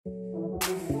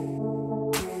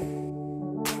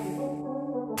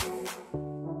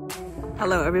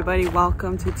Hello everybody,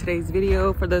 welcome to today's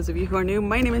video. For those of you who are new,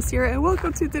 my name is Sierra and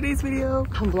welcome to today's video.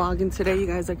 I'm vlogging today. You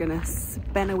guys are gonna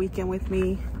spend a weekend with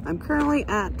me. I'm currently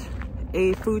at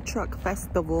a food truck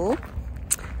festival.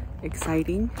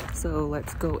 Exciting. So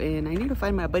let's go in. I need to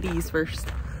find my buddies first.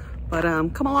 But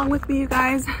come along with me, you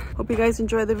guys. Hope you guys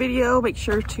enjoy the video. Make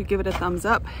sure to give it a thumbs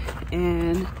up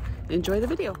and enjoy the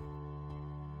video.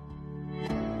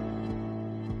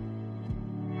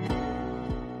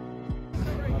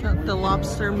 Got the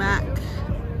lobster mac.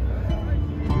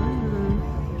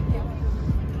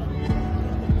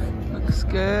 Looks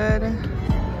good.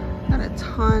 Got a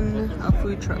ton of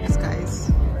food trucks,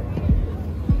 guys.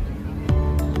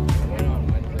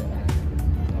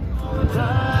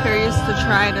 Curious to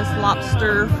try this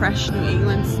lobster, fresh New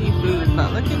England seafood,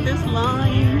 but look at this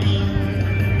line.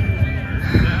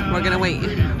 We're gonna wait.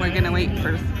 We're gonna wait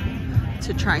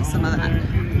to try some of that.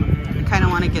 I kind of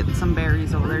want to get some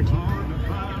berries over there too.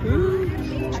 Ooh,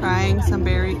 trying some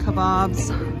berry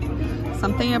kebabs.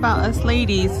 Something about us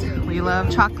ladies, we love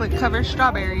chocolate covered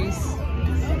strawberries.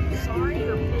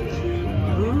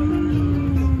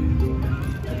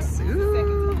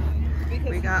 Ooh.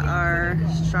 We got our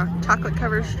chocolate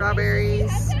covered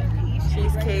strawberries,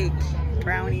 cheesecake,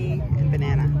 brownie, and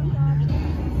banana.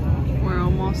 We're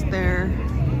almost there.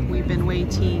 We've been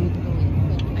waiting.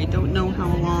 I don't know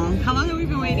how long. How long have we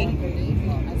been waiting?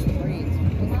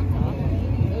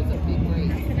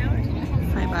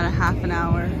 About a half an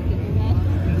hour.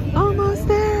 Almost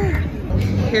there.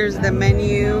 Here's the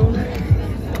menu.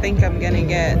 I think I'm gonna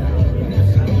get,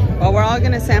 well, we're all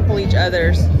gonna sample each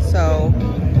other's, so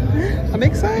I'm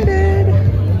excited.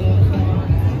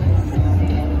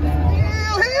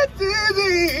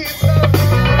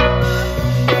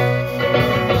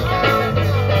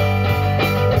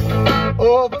 We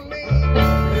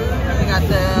got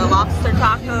the lobster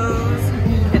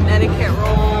tacos, Connecticut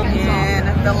roll,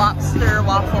 and the lobster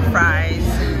waffle fries.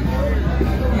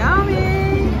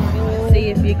 Yummy! See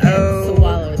if you can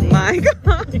swallow these. My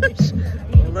gosh!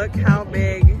 Look how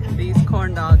big these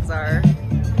corn dogs are.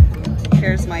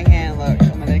 Here's my hand, look.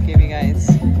 I'm gonna give you guys.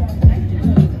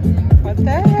 What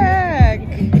the heck?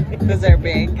 Those are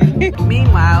big.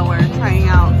 Meanwhile, we're trying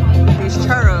out these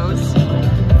churros.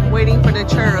 Waiting for the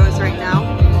churros right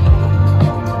now.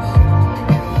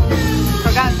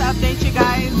 Forgot to update you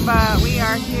guys, but we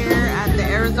are here at the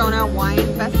Arizona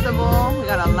Wine Festival. We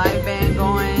got a live band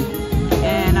going,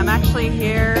 and I'm actually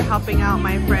here helping out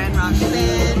my friend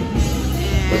Roxanne,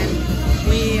 and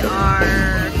we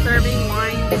are serving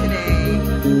wine today.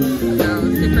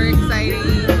 So super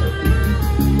exciting,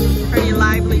 pretty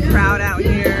lively crowd out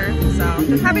here, so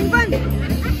just having fun.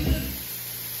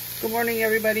 Good morning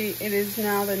everybody. It is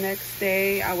now the next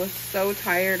day. I was so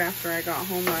tired after I got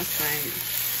home last night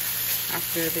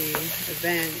after the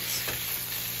event.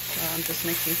 So I'm just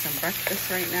making some breakfast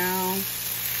right now.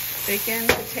 Bacon,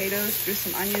 potatoes, threw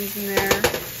some onions in there.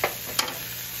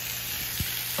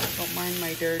 Don't mind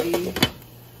my dirty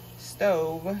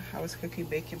stove. I was cooking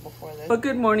bacon before this. But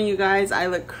good morning, you guys. I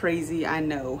look crazy, I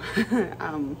know.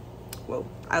 Well,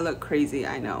 I look crazy,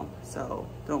 I know. So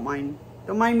don't mind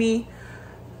me.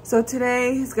 So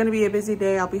today is going to be a busy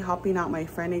day. I'll be helping out my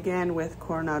friend again with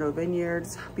Coronado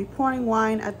Vinyards. I'll be pouring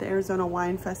wine at the Arizona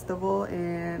Wine Festival,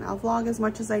 and I'll vlog as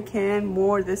much as I can,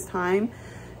 more this time.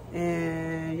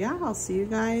 And yeah, I'll see you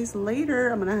guys later.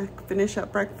 I'm going to finish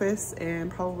up breakfast and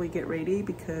probably get ready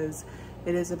because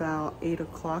it is about 8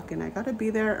 o'clock and I got to be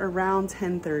there around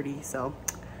 10:30. So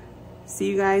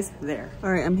see you guys there.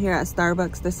 All right, I'm here at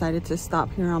Starbucks. Decided to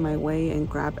stop here on my way and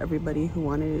grab everybody who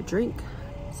wanted a drink.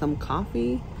 Some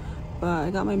coffee, but I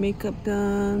got my makeup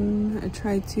done. I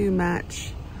tried to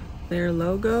match their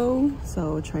logo,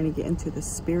 so trying to get into the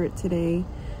spirit today.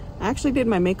 I actually did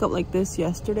my makeup like this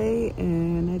yesterday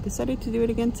and I decided to do it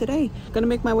again today. Gonna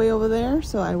make my way over there,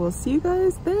 so I will see you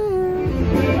guys there.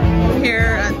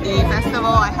 Here at the festival,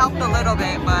 I helped a little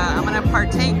bit, but I'm gonna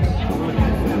partake.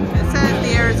 It says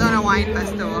the Arizona Wine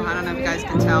Festival. I don't know if you guys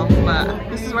can tell, but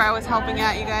this is where I was helping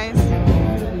at, you guys.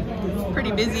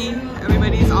 Pretty busy,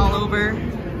 everybody's all over,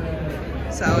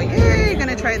 so yay,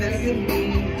 gonna try this.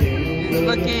 It's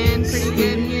looking pretty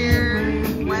good here.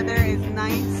 Weather is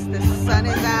nice, the sun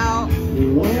is out,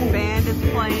 the band is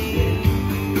playing.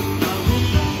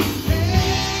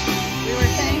 We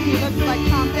were saying he looks like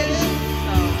Tom Petty,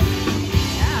 so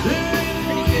yeah,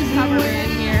 pretty good cover in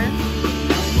here.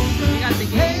 We got the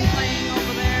game playing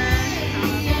over there.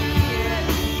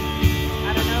 I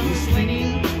don't know who's winning,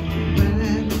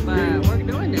 but we're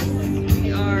doing this.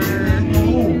 We are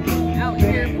out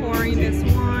here pouring this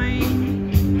wine.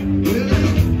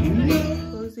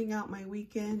 Closing out my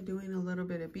weekend, doing a little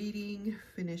bit of beading,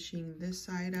 finishing this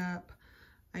side up.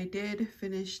 I did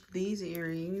finish these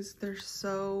earrings. They're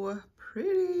so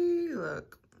pretty.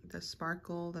 Look, the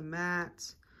sparkle, the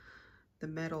matte, the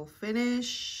metal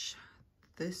finish.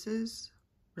 This is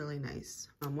really nice.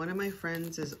 One of my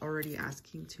friends is already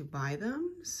asking to buy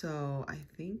them, so I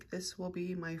think this will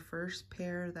be my first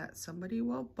pair that somebody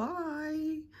will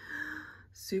buy.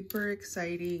 Super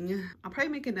exciting. I'll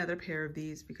probably make another pair of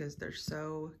these because they're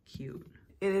so cute.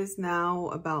 It is now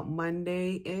about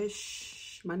Monday-ish.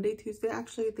 Monday, Tuesday.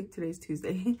 Actually, I think today's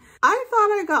Tuesday. I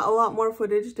thought I got a lot more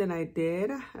footage than I did.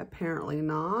 Apparently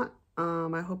not.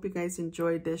 I hope you guys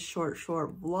enjoyed this short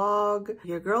vlog.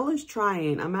 Your girl is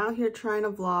trying. I'm out here trying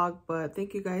to vlog, but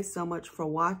thank you guys so much for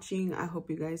watching. I hope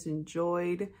you guys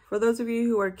enjoyed. For those of you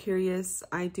who are curious,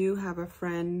 I do have a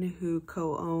friend who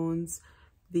co-owns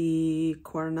the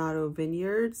Coronado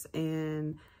Vinyards,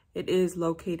 and it is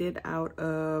located out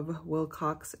of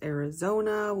Willcox,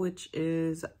 Arizona, which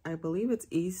is, I believe it's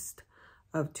east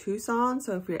of Tucson.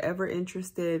 So if you're ever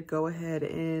interested, go ahead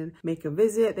and make a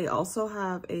visit. They also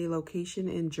have a location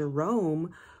in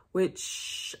Jerome,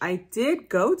 which I did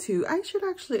go to. I should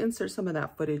actually insert some of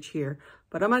that footage here,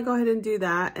 but I'm gonna go ahead and do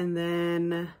that. And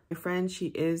then my friend, she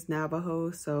is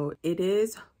Navajo, so it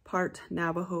is part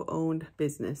Navajo owned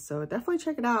business, so definitely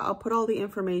check it out. I'll put all the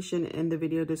information in the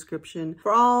video description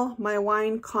for all my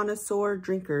wine connoisseur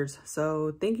drinkers.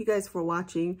 So thank you guys for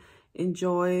watching.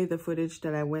 Enjoy the footage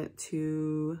that I went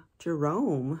to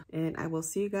Jerome, and I will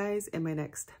see you guys in my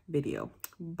next video.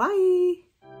 Bye.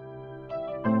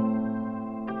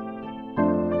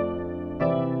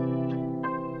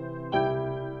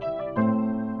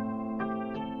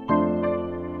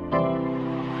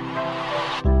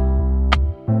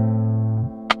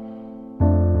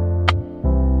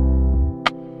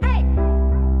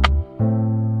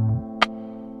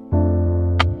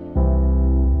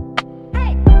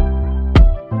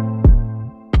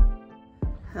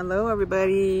 Hello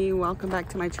everybody, welcome back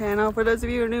to my channel. For those of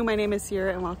you who are new, my name is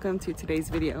Sierra and welcome to today's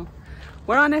video.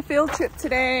 We're on a field trip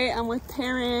today. I'm with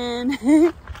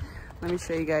Taryn. Let me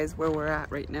show you guys where we're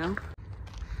at right now.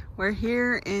 We're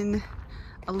here in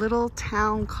a little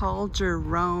town called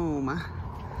Jerome.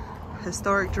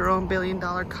 Historic Jerome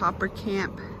billion-dollar copper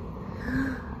camp.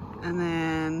 And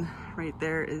then right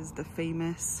there is the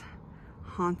famous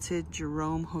haunted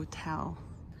Jerome Hotel.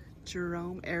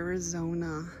 Jerome,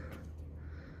 Arizona.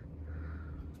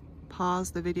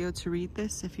 Pause the video to read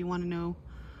this if you want to know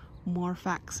more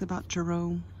facts about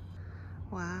Jerome.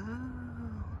 Wow.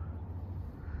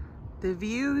 The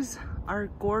views are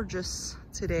gorgeous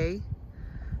today.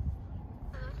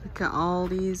 Look at all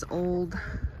these old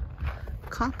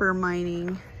copper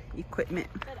mining equipment.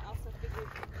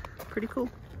 Pretty cool.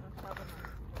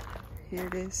 Here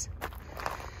it is.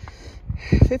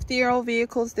 50-year-old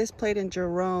vehicles displayed in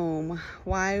Jerome.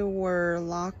 Why were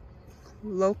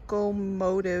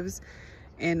locomotives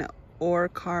and ore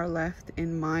car left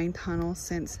in mine tunnel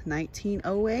since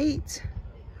 1908?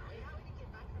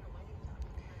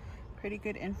 Pretty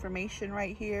good information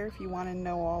right here if you want to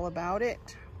know all about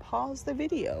it. Pause the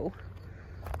video.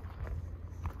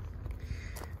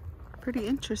 Pretty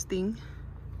interesting.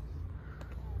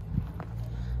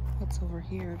 What's over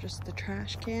here? Just the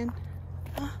trash can.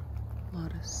 A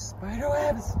lot of spider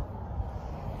webs.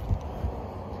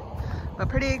 But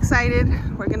pretty excited.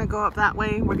 We're gonna go up that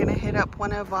way. We're gonna hit up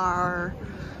one of our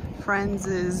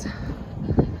friends'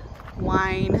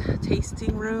 wine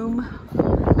tasting room.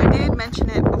 I did mention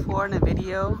it before in a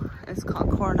video. It's called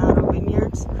Coronado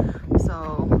Vinyards.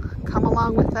 So come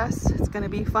along with us. It's gonna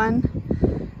be fun.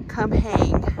 Come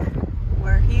hang.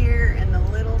 We're here in the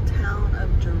little town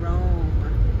of Jerome.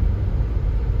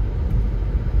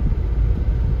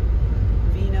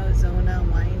 Vino Zona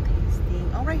wine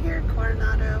tasting. Oh, right here,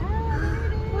 Coronado.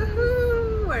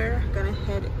 Woohoo! We're gonna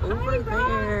head over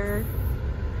there.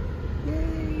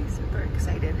 Yay! Super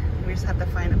excited. We just have to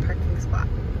find a parking spot.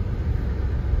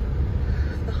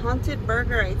 The Haunted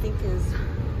Burger, I think, is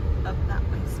up that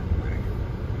way somewhere,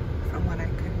 from what I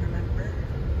can remember.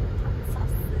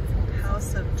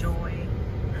 House of Joy.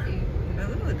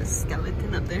 Ooh, the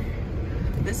skeleton up there.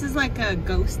 This is like a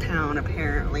ghost town,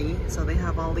 apparently. So they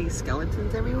have all these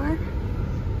skeletons everywhere.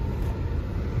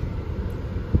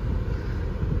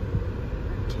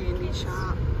 Candy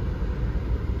shop.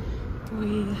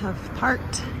 We have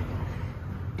parked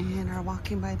and are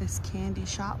walking by this candy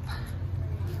shop.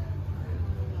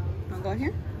 Wanna go in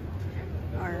here?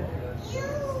 Or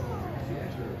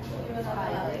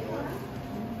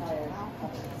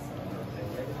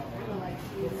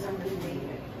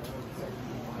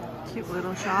cute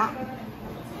little shop.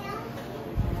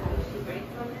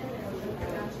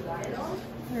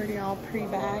 Already all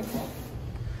pre-bagged.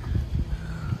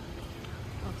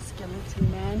 Skeleton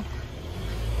man.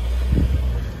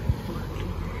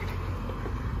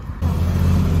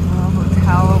 Oh,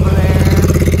 hotel over there.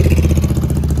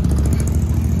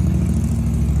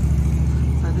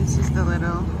 So this is the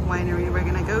little winery we're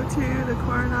gonna go to, the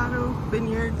Coronado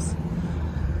Vinyards.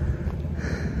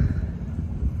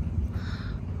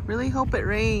 Really hope it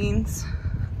rains.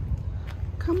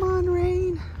 Come on,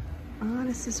 rain. Oh,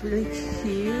 this is really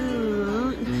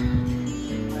cute.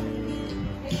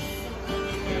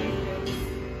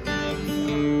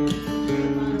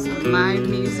 There's some live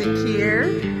music here.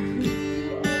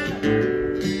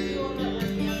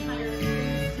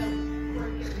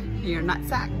 Your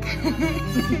nutsack.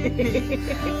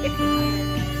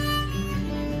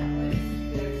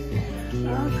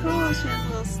 Oh, cool. She has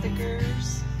little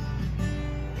stickers.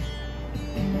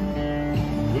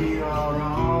 We are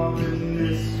all in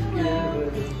this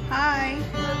together. Hi.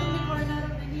 Welcome to Coronado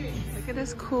Vinyards. Look at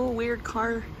this cool, weird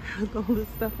car with all this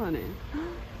stuff on it.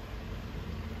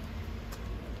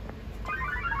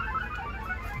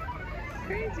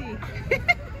 Crazy.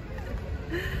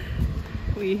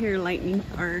 We hear lightning,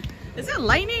 or is it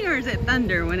lightning or is it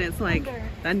thunder when it's like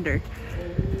thunder?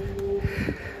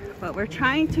 But we're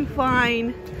trying to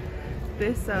find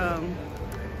this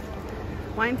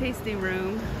wine tasting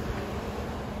room.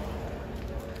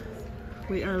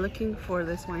 We are looking for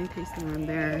this wine tasting room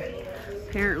there.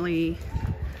 Apparently,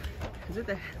 is it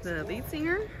the lead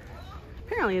singer?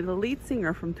 Apparently the lead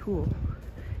singer from Tool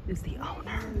is the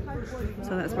owner.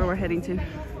 So that's where we're heading to.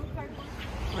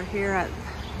 We're here at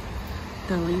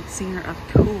the lead singer of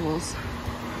Tool's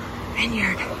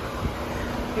vineyard.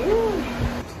 Ooh.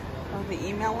 Oh, the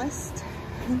email list.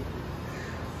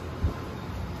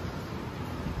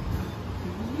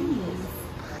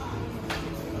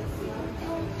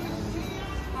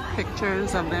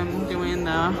 Pictures of them doing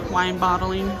the wine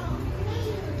bottling.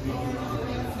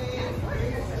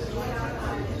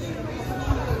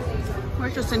 We're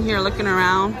just in here looking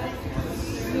around.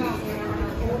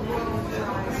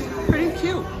 Pretty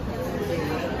cute.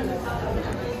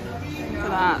 Look at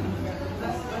that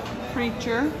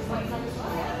preacher.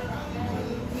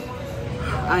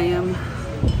 I am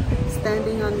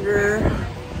standing under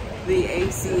the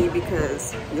AC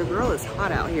because your girl is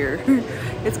hot out here.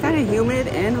 It's kind of humid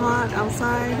and hot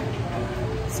outside,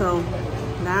 so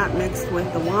that mixed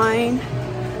with the wine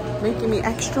making me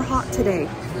extra hot today.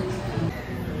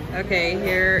 Okay,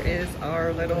 here is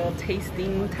our little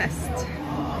tasting test.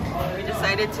 We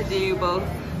decided to do both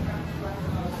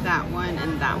that one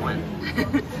and that one.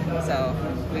 So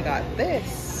we got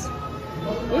this.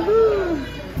 Woohoo!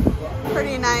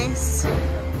 Pretty nice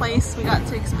place we got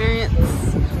to experience.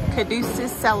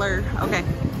 Caduceus cellar. Okay,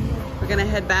 we're gonna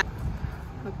head back.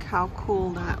 Look how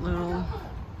cool that little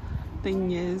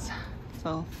thing is.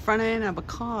 So front end of a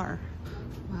car.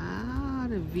 Wow,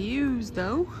 the views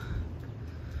though.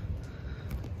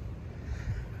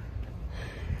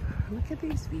 Look at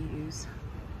these views.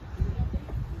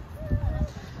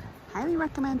 Highly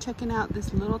recommend checking out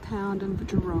this little town of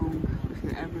Jerome if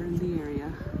you're ever in the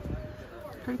area.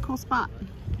 Pretty cool spot.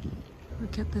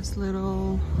 Look at this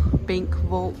little bank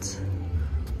vault.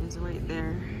 Is right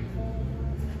there.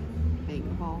 Bank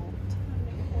vault.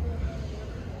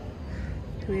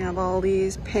 We have all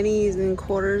these pennies and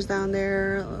quarters down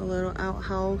there. A little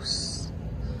outhouse.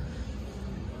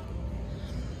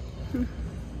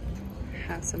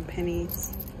 Have some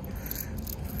pennies.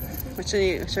 What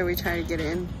should we try to get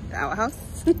in? The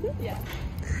outhouse? Yeah.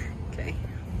 Okay.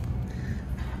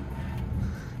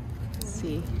 Let's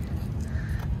see.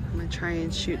 I'm gonna try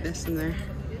and shoot this in there.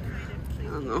 I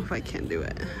don't know if I can do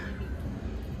it.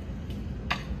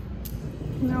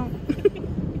 No.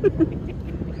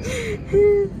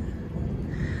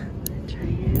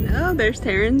 Oh, there's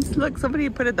Terrence. Look, somebody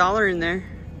put $1 in there.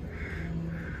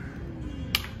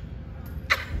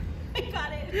 I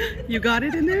got it. You got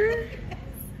it in there?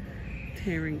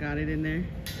 Taryn got it in there.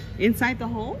 Inside the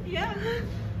hole? Yeah.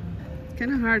 It's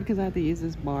kind of hard because I have to use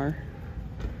this bar.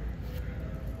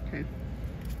 Okay.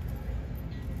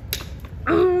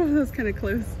 Oh, that was kind of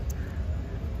close.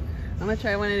 I'm gonna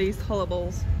try one of these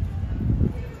hullables.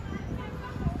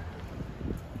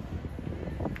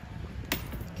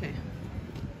 Okay.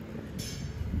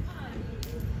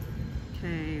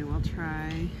 Okay, we'll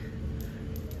try.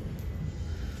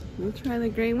 We'll try the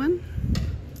gray one.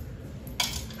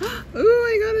 Oh,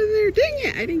 I got it in there. Dang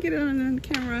it! I didn't get it on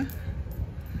camera.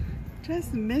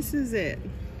 Just misses it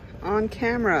on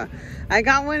camera. I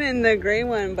got one in the gray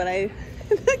one, but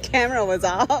the camera was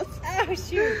off. Oh,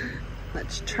 shoot.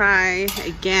 Let's try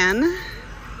again.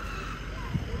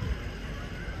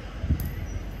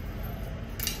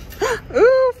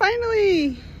 Ooh,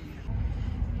 finally!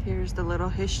 Here's the little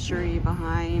history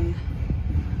behind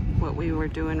what we were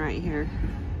doing right here.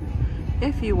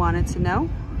 If you wanted to know,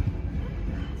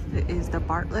 it is the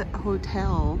Bartlett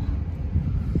Hotel.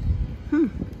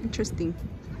 Interesting.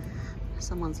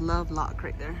 Someone's love lock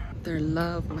right there. Their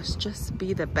love must just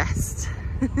be the best.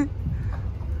 The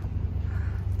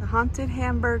haunted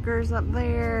hamburgers up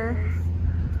there.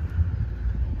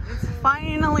 It's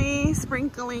finally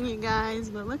sprinkling, you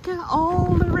guys, but look at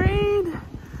all the rain.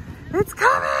 It's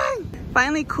coming.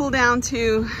 Finally cooled down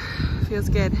too. Feels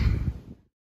good.